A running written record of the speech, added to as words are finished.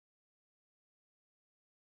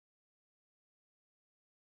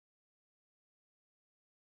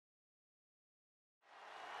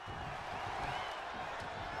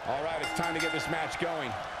All right, it's time to get this match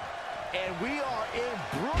going. And we are in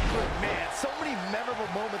Brooklyn, man. So many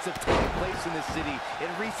memorable moments have taken place in this city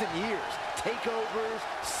in recent years. Takeovers,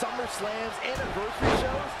 SummerSlams, anniversary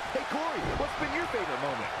shows. Hey, Corey, what's been your favorite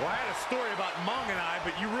moment? Well, I had a story about Mong and I,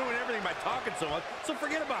 but you ruined everything by talking so much, so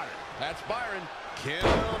forget about it. That's Byron.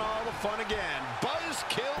 Killing all the fun again.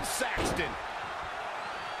 Buzzkill Saxton.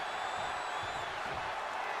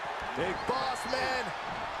 Big Boss Man.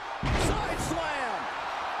 Side slam.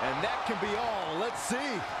 And that can be all. Let's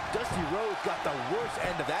see. Dusty Rhodes got the worst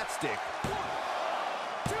end of that stick. 1,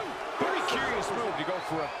 2. Very curious move to go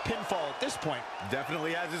for a pinfall at this point.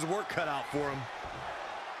 Definitely has his work cut out for him.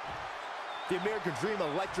 The American Dream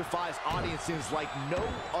electrifies audiences like no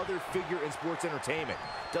other figure in sports entertainment.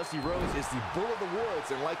 Dusty Rhodes is the bull of the woods,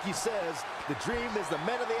 and like he says, the Dream is the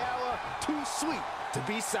man of the hour, too sweet to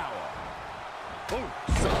be sour. Oh,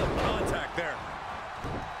 solid contact there.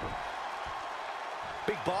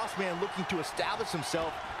 Big Boss Man looking to establish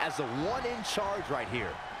himself as the one in charge right here.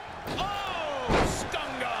 Oh,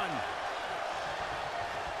 stun gun.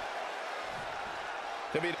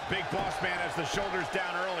 Big Boss Man has the shoulders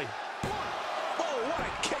down early. Oh, what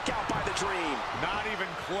a kick out by the Dream. Not even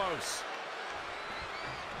close.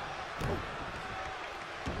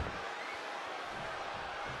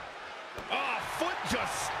 Oh, foot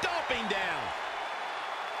just stomping down.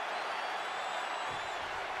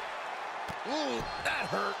 Ooh, that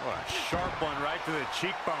hurt. What a sharp one right to the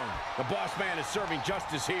cheekbone. The Boss Man is serving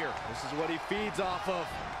justice here. This is what he feeds off of.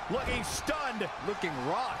 Looking stunned. Looking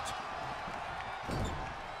rocked.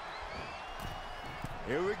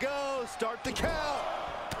 Here we go. Start the count.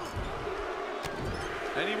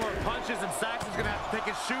 Any more punches and Saxton's going to have to take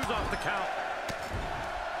his shoes off the count.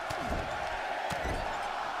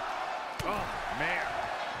 Oh, man.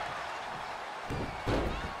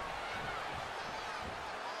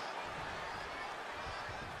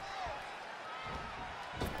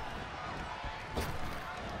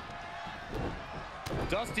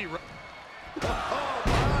 Dusty Rhodes. Oh,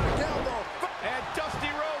 behind elbow. And Dusty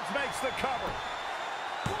Rhodes makes the cover.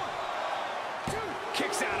 1, 2.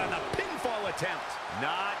 Kicks out on the pinfall attempt.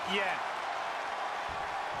 Not yet.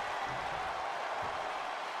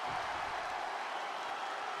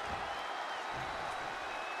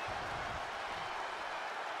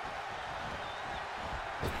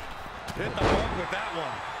 Hit the mark with that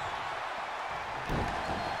one.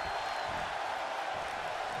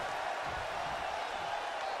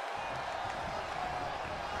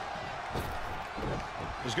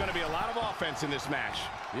 There's going to be a lot of offense in this match.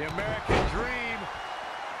 The American Dream.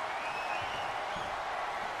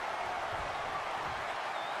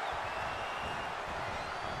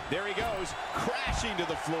 There he goes, crashing to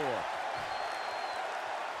the floor.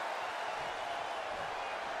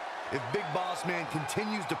 If Big Boss Man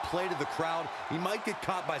continues to play to the crowd, he might get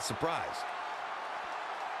caught by surprise.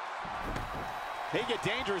 They get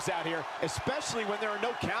dangerous out here, especially when there are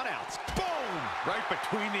no countouts. Boom! Right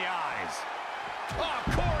between the eyes. Oh,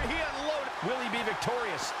 Corey, he unloaded. Will he be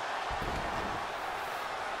victorious?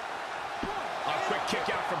 A quick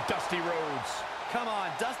kick out from Dusty Rhodes. Come on,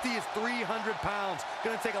 Dusty is 300 pounds.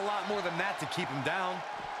 Gonna take a lot more than that to keep him down.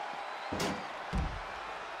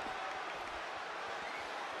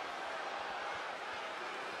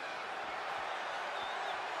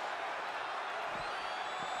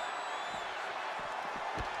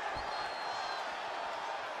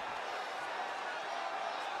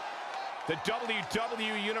 The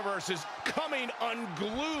WWE Universe is coming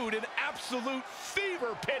unglued, an absolute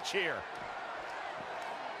fever pitch here.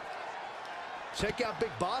 Check out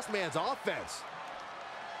Big Boss Man's offense.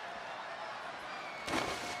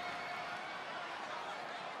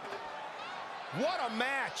 What a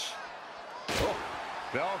match. Oh,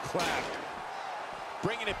 bell clap.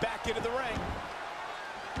 Bringing it back into the ring.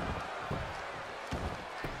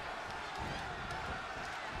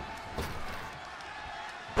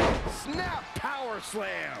 Snap power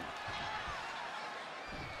slam.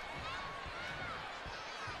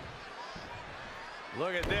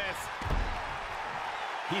 Look at this.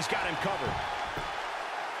 He's got him covered.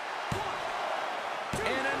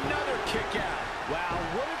 And another kick out. Wow,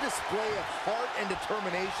 what a display of heart and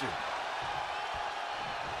determination.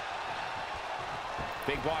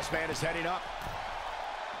 Big Boss Man is heading up.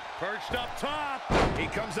 Perched up top. He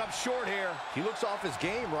comes up short here. He looks off his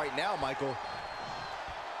game right now, Michael.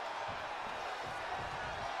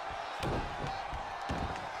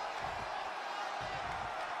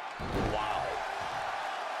 Wow.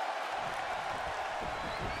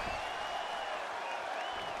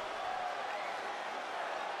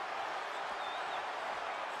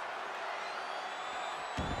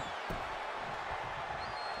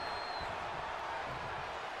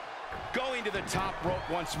 going to the top rope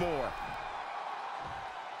once more.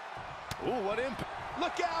 Ooh, what impact.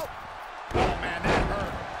 Look out. Oh, man, that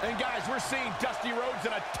hurt. And, guys, we're seeing Dusty Rhodes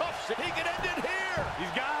in a tough shot. He can end it here. He's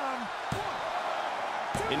got him.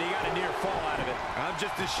 And he got a near fall out of it. I'm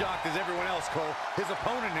just as shocked as everyone else, Cole, his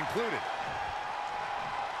opponent included.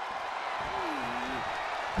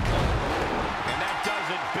 And that does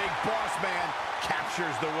it. Big Boss Man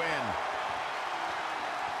captures the win.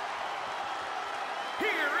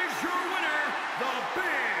 Here is your winner, the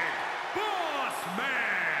Big Boss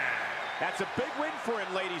Man. That's a big win for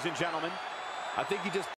him, ladies and gentlemen. I think he just